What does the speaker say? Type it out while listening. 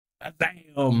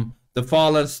Damn. The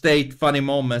fallen state, funny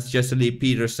moments, just to leave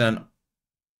Peterson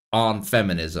on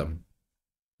feminism.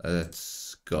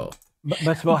 Let's go.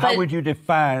 So how would you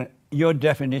define your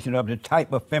definition of the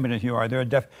type of feminist you are?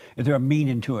 Is there a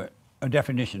meaning to it, a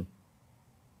definition?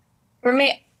 For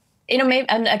me, maybe,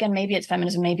 and again, maybe it's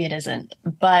feminism, maybe it isn't.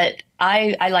 But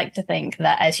I like to think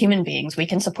that as human beings, we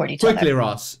can support each other. Quickly,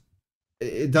 Ross,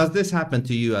 does this happen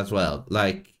to you as well?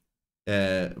 Like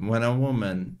when a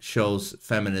woman shows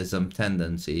feminism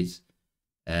tendencies,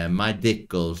 my dick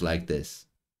goes like this.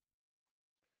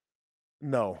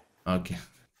 No. Okay.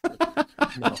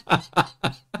 No.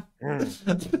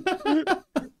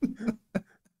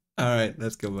 All right,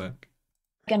 let's go back.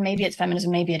 Again, maybe it's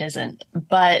feminism, maybe it isn't.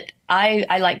 But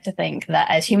I like to think that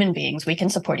as human beings, we can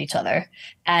support each other,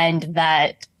 and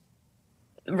that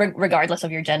regardless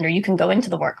of your gender, you can go into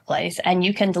the workplace and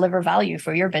you can deliver value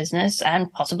for your business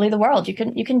and possibly the world. You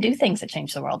can do things that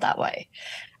change the world that way.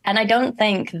 And I don't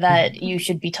think that you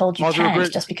should be told you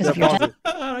can't just because of your gender.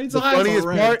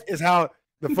 The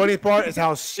funniest part is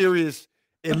how serious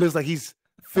it looks like he's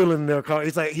feeling their car.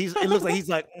 It looks like he's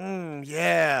like,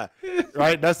 yeah,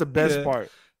 right. That's the best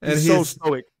part. And he's so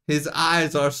stoic. His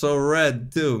eyes are so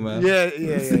red too, man. Yeah.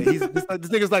 This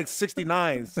nigga's like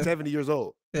 69, 70 years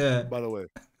old. Yeah. By the way,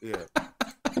 yeah.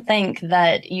 I think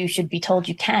that you should be told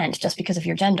you can't just because of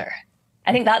your gender.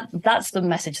 I think that's the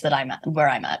message that I'm at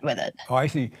with it. Oh, I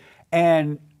see.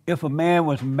 And if a man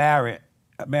was married,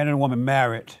 a man and a woman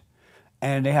married,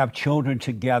 and they have children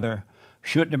together,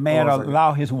 should the man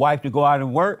allow his wife to go out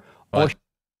and work? What?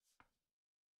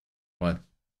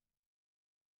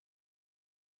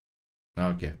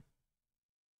 Okay.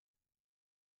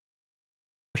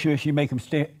 Should he make her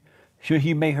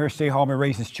stay home and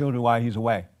raise his children while he's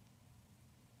away?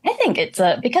 I think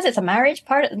because it's a marriage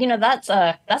part, that's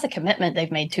a commitment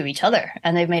they've made to each other,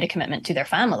 and they've made a commitment to their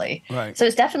family. Right. So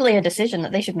it's definitely a decision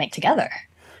that they should make together.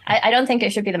 I don't think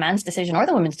it should be the man's decision or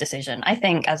the woman's decision. I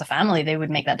think as a family, they would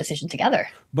make that decision together.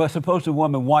 But suppose the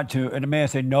woman want to, and the man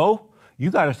say, no,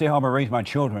 you got to stay home and raise my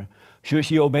children. Should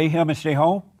she obey him and stay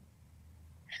home?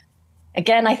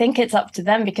 Again, I think it's up to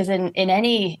them, because in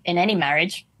any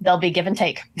marriage, there'll be give and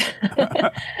take.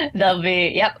 There'll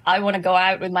be, yep, I want to go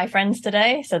out with my friends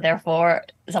today, so therefore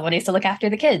someone needs to look after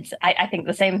the kids. I think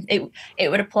the same, it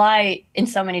would apply in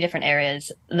so many different areas.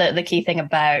 The key thing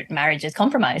about marriage is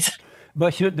compromise.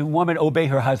 But should the woman obey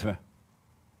her husband?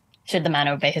 Should the man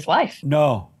obey his wife?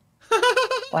 No.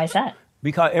 Why is that?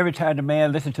 Because every time the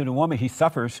man listens to the woman, he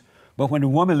suffers. But when the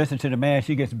woman listens to the man,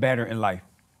 she gets better in life.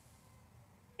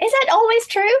 Is that always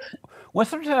true? Well,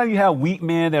 sometimes you have weak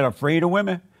men that are afraid of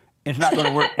women. It's not going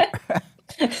to work.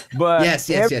 But yes.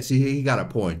 He got a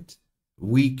point.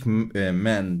 Weak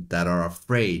men that are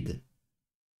afraid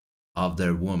of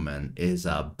their woman is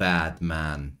a bad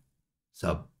man. It's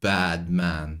a bad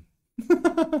man.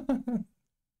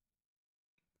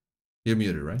 You're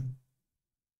muted, right?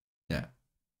 Yeah.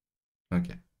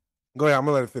 Okay. Go ahead. I'm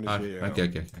gonna let it finish.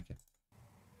 Okay.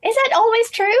 Is that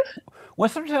always true? Well,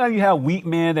 sometimes you have weak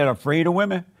men that are afraid of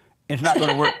women. It's not going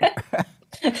to work.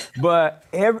 But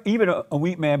even a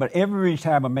weak man, but every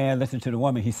time a man listens to the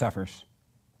woman, he suffers.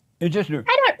 It's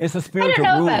a spiritual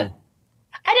rule.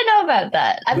 I don't know about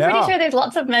that. I'm pretty sure there's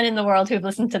lots of men in the world who've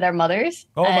listened to their mothers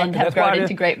and have grown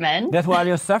into great men. That's why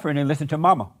they're suffering and listen to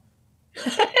mama.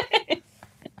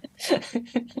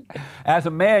 As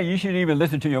a man, you shouldn't even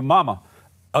listen to your mama,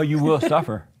 or you will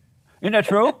suffer. Isn't that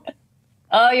true?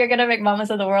 Oh, you're going to make mamas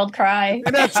of the world cry.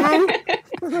 Isn't that true?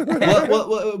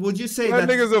 Well, would you say that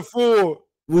nigga's a fool?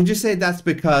 Would you say that's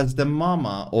because the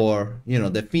mama, or,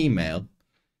 the female,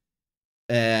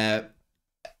 what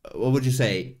would you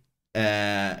say,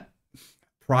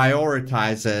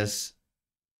 prioritizes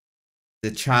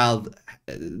the child,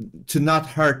 to not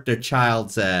hurt their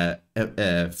child's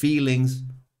feelings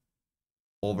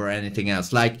over anything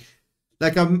else? Like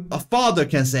a father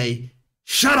can say,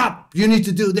 shut up, you need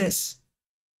to do this.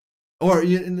 Or,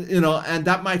 and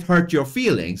that might hurt your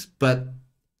feelings, but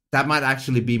that might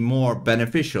actually be more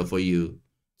beneficial for you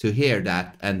to hear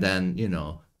that and then,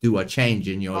 do a change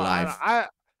in your life. I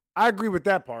agree with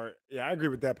that part. Yeah, I agree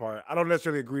with that part. I don't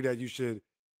necessarily agree that you should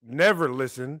never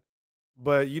listen,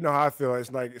 but you know how I feel.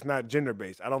 It's like, it's not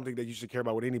gender-based. I don't think that you should care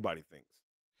about what anybody thinks.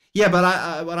 Yeah,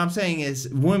 but what I'm saying is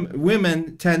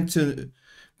women tend to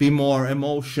be more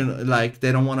emotional, like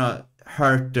they don't want to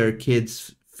hurt their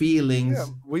kids' feelings.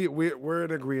 Yeah, we're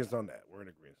in agreement on that. We're in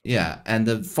agreement. Yeah, and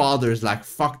the father is like,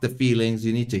 fuck the feelings,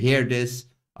 you need to hear this,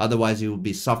 otherwise you will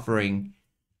be suffering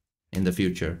in the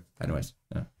future. Anyways,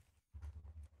 yeah.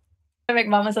 Make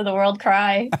mamas of the world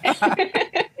cry.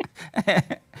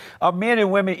 Are men and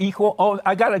women equal? Oh,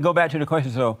 I got to go back to the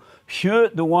question. So,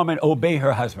 Should the woman obey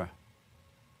her husband?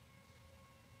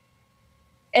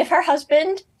 If her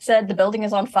husband said the building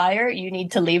is on fire, you need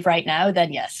to leave right now,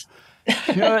 then yes.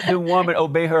 Should the woman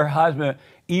obey her husband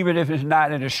even if it's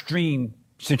not an extreme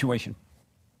situation?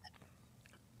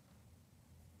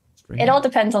 It all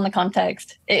depends on the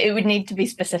context. It would need to be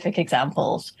specific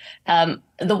examples.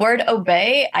 The word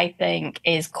obey, I think,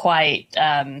 is quite,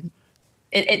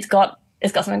 it's got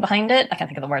something behind it. I can't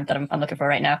think of the word that I'm looking for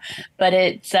right now, but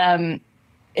it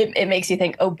makes you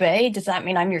think, obey, does that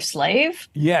mean I'm your slave?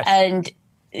 Yes. And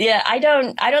yeah, I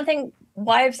don't think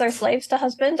wives are slaves to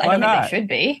husbands. I don't think they should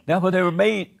be. That's what they were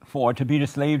made for, to be the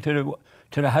slave to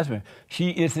the husband.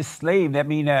 She is a slave. That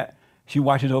means that she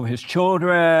watches over his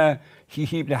children. She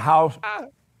keeps the house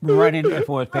running as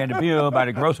far as paying the bill, buy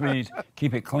the groceries,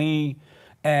 keep it clean,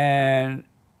 and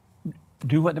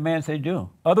do what the man say do.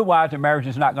 Otherwise, the marriage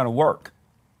is not going to work.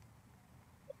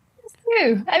 It's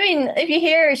true. I mean, if you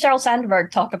hear Sheryl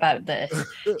Sandberg talk about this,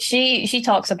 she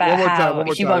talks about how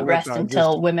she won't rest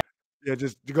until women. Yeah,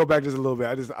 just to go back just a little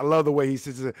bit. I love the way he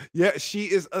says it. Yeah, she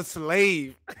is a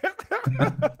slave.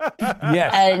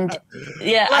 Yes. And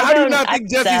yeah, like, I do not think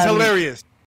Jesse's hilarious.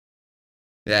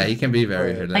 Yeah, he can be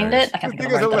very hilarious. I can't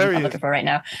think of the word that I'm looking for right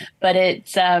now, but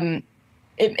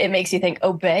it makes you think,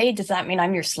 obey, does that mean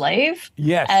I'm your slave?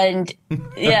 Yes. And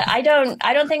yeah, I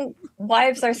don't think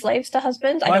wives are slaves to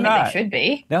husbands. I don't think they should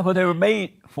be. That's what they were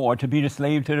made for, to be the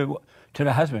slave to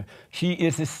the husband. She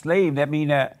is a slave. That means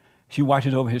that she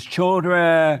watches over his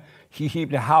children. She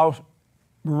keeps the house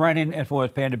running as far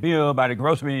as paying the bill, buy the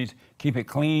groceries, keep it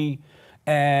clean,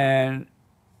 and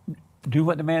do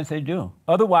what the man say do.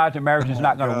 Otherwise, the marriage is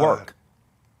not going to work.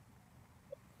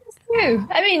 It's true.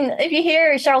 I mean, if you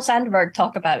hear Sheryl Sandberg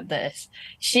talk about this,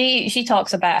 she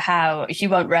talks about how she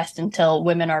won't rest until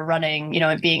women are running,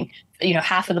 and being,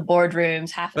 half of the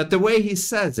boardrooms, But the way he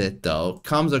says it, though,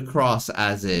 comes across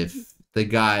as if the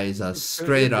guys are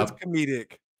straight up. It's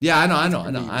comedic. Yeah, I know.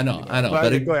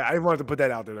 But go ahead. I wanted to put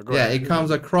that out there. Go ahead. It comes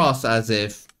across as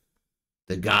if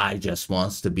the guy just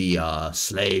wants to be a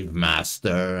slave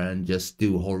master and just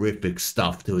do horrific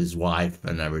stuff to his wife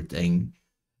and everything.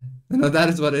 That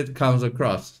is what it comes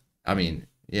across. I mean,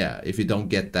 yeah, if you don't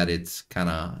get that, it's kind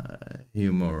of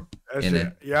humor in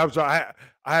it. Yeah, I'm sorry.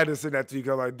 I had to send that to you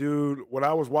because, like, dude, when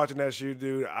I was watching that shit,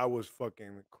 dude, I was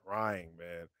fucking crying,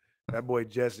 man. That boy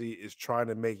Jesse is trying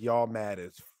to make y'all mad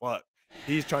as fuck.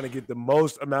 He's trying to get the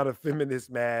most amount of feminists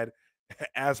mad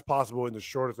as possible in the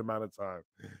shortest amount of time.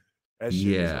 That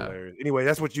shit is hilarious. Anyway,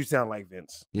 that's what you sound like,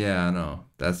 Vince. Yeah, I know.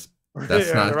 That's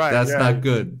not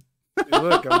good.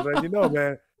 Look, I'm letting you know,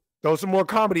 man. Throw some more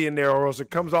comedy in there, or else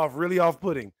it comes off really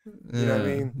off-putting. You know what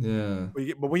I mean?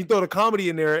 Yeah. But when you throw the comedy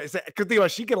in there, because think about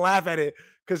it, she can laugh at it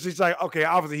because she's like, okay,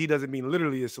 obviously he doesn't mean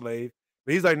literally a slave,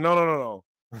 but he's like, no.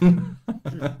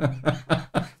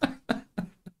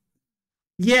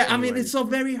 Yeah, I mean, it's so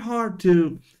very hard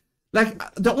to, like,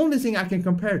 the only thing I can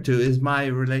compare to is my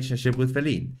relationship with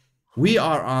Feline. We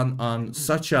are on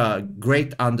such a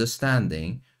great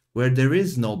understanding where there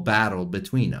is no battle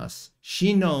between us.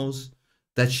 She knows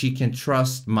that she can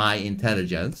trust my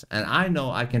intelligence, and I know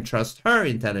I can trust her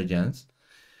intelligence,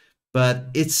 but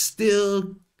it's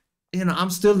still,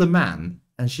 I'm still the man,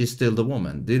 and she's still the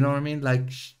woman. Do you know what I mean? Like,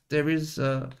 there is,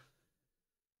 I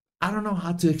don't know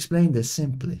how to explain this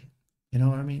simply. You know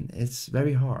what I mean? It's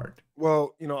very hard.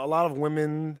 Well, a lot of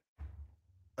women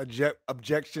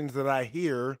objections that I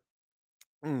hear,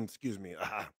 excuse me.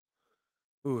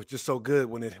 Ooh, it's just so good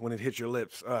when it hits your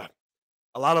lips.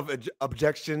 A lot of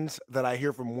objections that I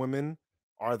hear from women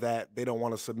are that they don't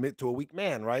want to submit to a weak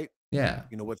man, right? Yeah.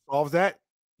 You know what solves that?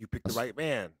 You pick the right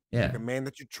man. Yeah. Pick a man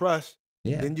that you trust.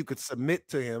 Yeah. Then you could submit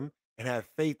to him and have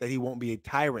faith that he won't be a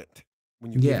tyrant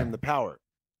when you give him the power.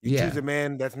 You choose a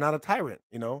man that's not a tyrant,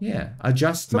 Yeah, a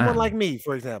just Someone man. like me,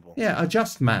 for example. Yeah, a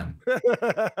just man.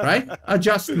 Right? A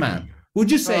just man. Would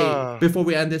you say, before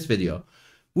we end this video,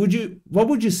 what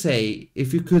would you say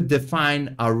if you could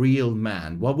define a real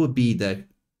man? What would be the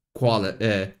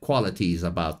qualities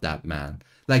about that man?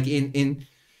 Like in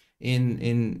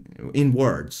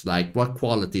words, like what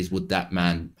qualities would that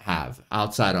man have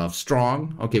outside of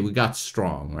strong? Okay, we got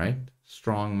strong, right?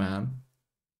 Strong man.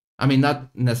 I mean,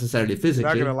 not necessarily physically.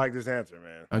 You're not gonna like this answer,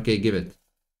 man. Okay, give it.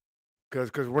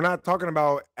 Because we're not talking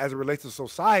about as it relates to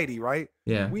society, right?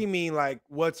 Yeah. We mean like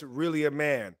what's really a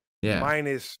man. Yeah. Mine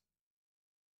is,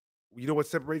 what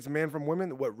separates men from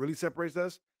women? What really separates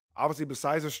us? Obviously,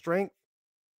 besides the strength,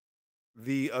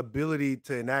 the ability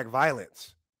to enact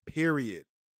violence. Period.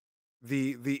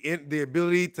 The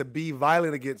ability to be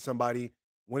violent against somebody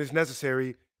when it's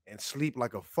necessary and sleep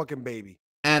like a fucking baby.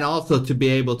 And also to be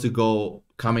able to go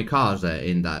kamikaze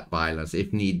in that violence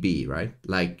if need be, right?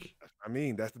 Like, I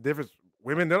mean, that's the difference.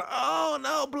 Women, they're like, oh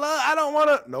no, blood, I don't want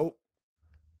to. Nope.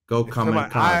 go If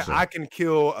somebody, kamikaze. I can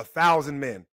kill 1,000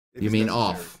 men. If You it's mean necessary.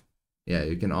 off? Yeah,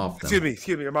 you can off them.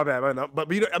 Excuse me, my bad.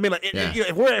 But you know, I mean, like, Yeah. you know,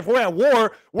 if we're at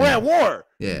war, we're Yeah. at war.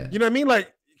 Yeah. You know what I mean?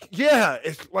 Like, yeah,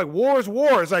 it's like war is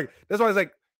war. It's like, that's why it's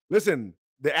like, listen,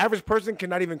 the average person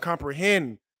cannot even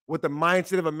comprehend what the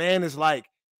mindset of a man is like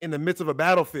in the midst of a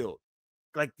battlefield.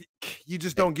 Like, you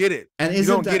just don't get it. And You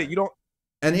isn't don't that, get it. You don't.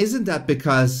 And isn't that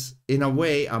because in a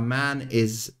way a man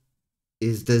is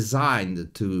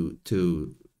designed to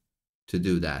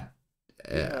do that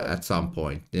at some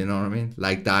point? You know what I mean?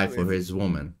 Like die for his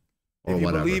woman or If you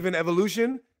whatever. believe in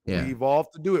evolution, Yeah. we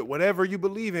evolved to do it. Whatever you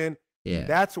believe in, Yeah.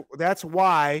 that's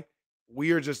why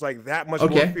we are just like that much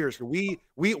Okay. more fierce. We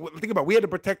think about it, we had to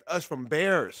protect us from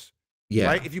bears. Yeah.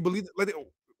 Right? If you believe,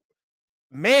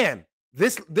 man,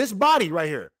 this body right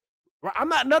here, right? I'm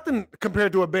not nothing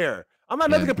compared to a bear. I'm not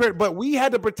nothing Yeah. compared, but we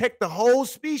had to protect the whole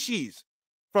species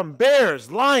from bears,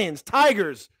 lions,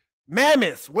 tigers,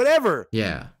 mammoths, whatever.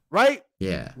 Yeah. Right?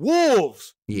 Yeah.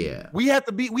 Wolves. Yeah. We have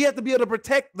to be able to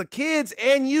protect the kids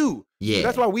and you. Yeah.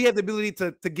 That's why we have the ability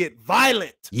to get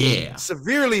violent. Yeah.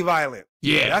 Severely violent.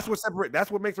 Yeah. That's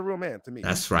what makes a real man to me.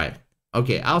 That's right.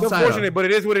 Okay. It's Outside unfortunate, of, but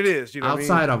it is what it is. You know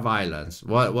outside what of violence,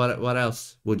 what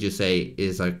else would you say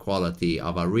is a quality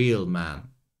of a real man,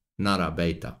 not a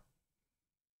beta?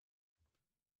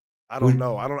 I don't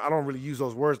know. I don't really use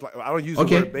those words. Like, I don't use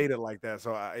Okay. the word beta like that.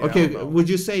 So I Okay, don't know. would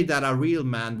you say that a real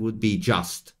man would be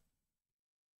just?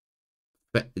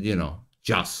 You know,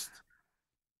 just.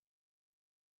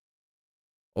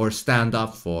 Or stand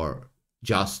up for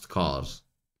just cause?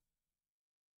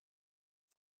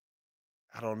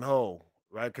 I don't know,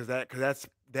 right? Because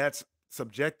that's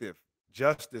subjective.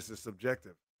 Justice is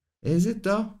subjective. Is it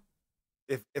though?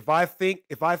 If I think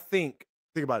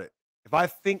about it. If I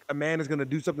think a man is going to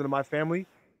do something to my family,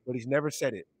 but he's never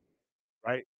said it,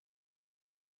 right?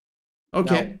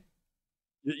 Okay.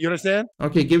 You understand?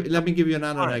 Okay, let me give you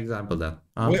another Fine. example then.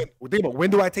 Think about, when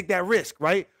do I take that risk,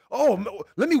 right? Oh, no,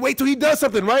 let me wait till he does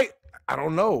something, right? I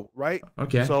don't know, right?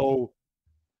 Okay. So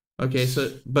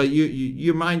But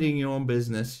you're minding your own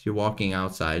business, you're walking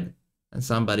outside, and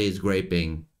somebody is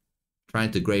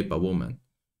trying to grape a woman.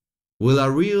 Will a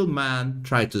real man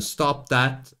try to stop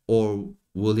that, or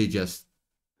will he just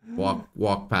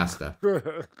walk past that?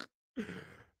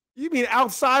 You mean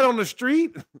outside on the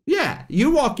street? Yeah,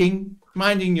 you're walking,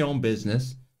 minding your own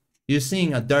business. You're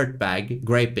seeing a dirtbag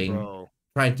Bro.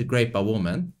 trying to grape a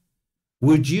woman.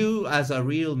 Would you, as a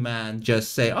real man,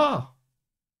 just say, "Oh,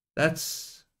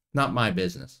 that's not my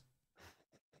business"?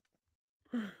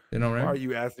 You know what I mean? Why are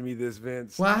you asking me this,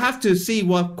 Vince? Well, I have to see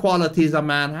what qualities a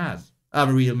man has.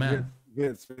 A real man.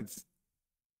 Vince,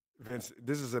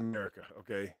 this is America,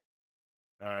 okay?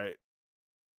 All right.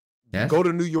 Yes? Go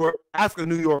to New York, ask a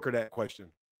New Yorker that question.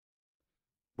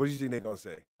 What do you think they're gonna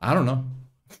say? I don't know.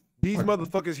 These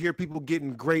motherfuckers hear people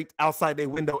getting raped outside their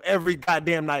window every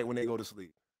goddamn night when they go to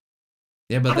sleep.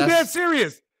 Yeah, but I'm dead that's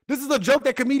serious. This is a joke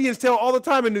that comedians tell all the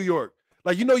time in New York.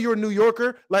 Like, you know, you're a New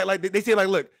Yorker. Like they say, like,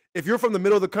 look, if you're from the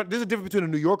middle of the country, there's a difference between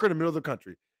a New Yorker and the middle of the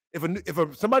country.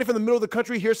 If somebody from the middle of the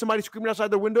country hears somebody screaming outside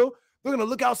their window, they're gonna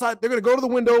look outside. They're gonna go to the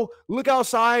window, look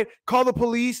outside, call the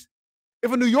police.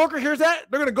 If a New Yorker hears that,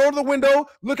 they're gonna go to the window,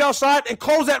 look outside, and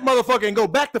close that motherfucker and go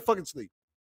back to fucking sleep.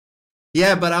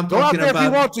 yeah, but I'm Go out talking there if you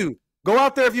about want to. Go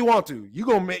out there if you want to. You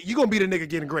gonna be the nigga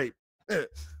getting raped.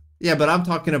 yeah, but I'm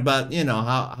talking about, you know,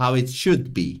 how it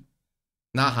should be,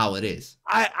 not how it is.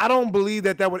 I don't believe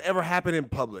that would ever happen in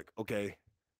public. Okay,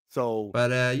 so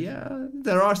But yeah,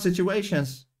 there are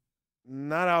situations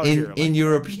not out here. in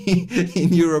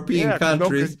European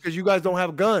countries. Because you guys don't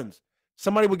have guns.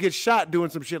 Somebody would get shot doing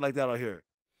some shit like that out here.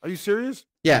 Are you serious?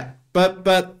 Yeah, but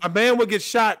A man would get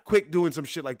shot quick doing some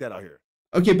shit like that out here.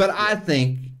 okay, but I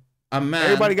think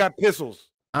Everybody got pistols.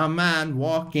 a man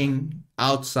walking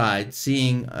outside,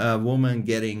 seeing a woman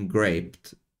getting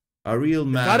raped, a real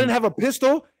man. If I didn't have a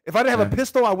pistol,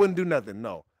 Yeah. I wouldn't do nothing.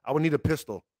 No, I would need a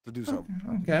pistol to do something.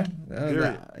 Okay.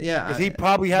 Period. Yeah. Because he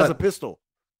probably has but- a pistol.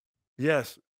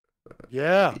 Yes.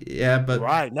 Yeah. Yeah, but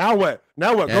Right. Now what?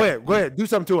 Now what? Yeah. Go ahead. Do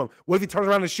something to him. What if he turns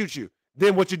around and shoots you?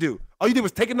 Then what you do? All you did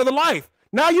was take another life.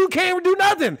 Now you can't do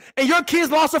nothing. And your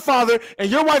kids lost a father, and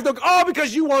your wife don't,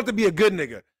 because you want to be a good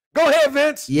nigga. Go ahead,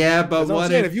 Vince. yeah, but That's what I'm what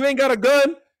saying. If you ain't got a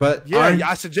gun, but yeah,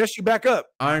 I suggest you back up.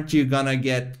 aren't you gonna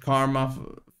get karma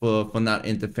for not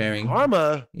interfering?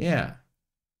 Karma. Yeah,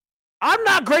 I'm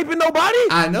not graping nobody.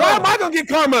 I know. Why am I gonna get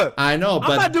karma? I know, I'm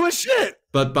not but doing shit.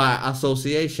 but by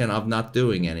association of not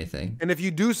doing anything. And if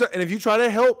you do so, and if you try to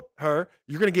help her,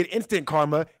 you're gonna get instant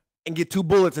karma and get 2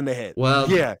 bullets in the head. Well,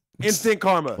 yeah, instant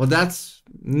karma. Well, that's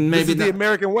maybe this is the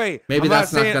American way. Maybe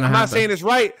that's not gonna happen. I'm not saying it's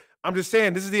right. I'm just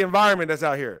saying this is the environment that's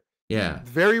out here. Yeah,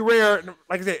 very rare.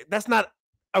 Like I said, that's not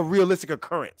a realistic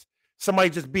occurrence. Somebody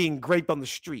just being raped on the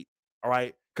street. All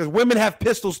right, because women have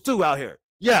pistols too out here.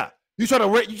 Yeah, you try to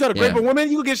rape a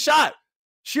woman, you can get shot.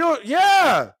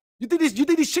 Yeah. You think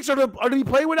these chicks are to be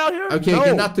played with out here? Okay,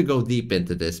 no. Not to go deep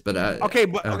into this, but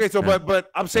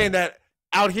but I'm saying that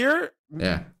out here,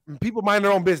 people mind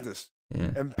their own business,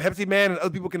 and Pepsi Man and other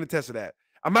people can attest to that.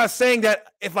 I'm not saying that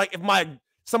if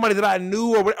somebody that I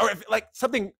knew or if like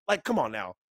something like, come on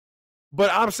now,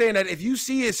 but I'm saying that if you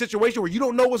see a situation where you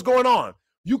don't know what's going on,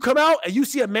 you come out and you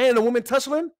see a man and a woman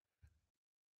tussling.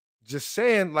 Just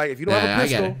saying, like, if you don't have a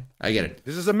pistol, I get it.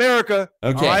 This is America.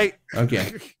 Okay. All right.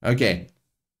 Okay.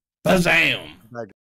 Bazam.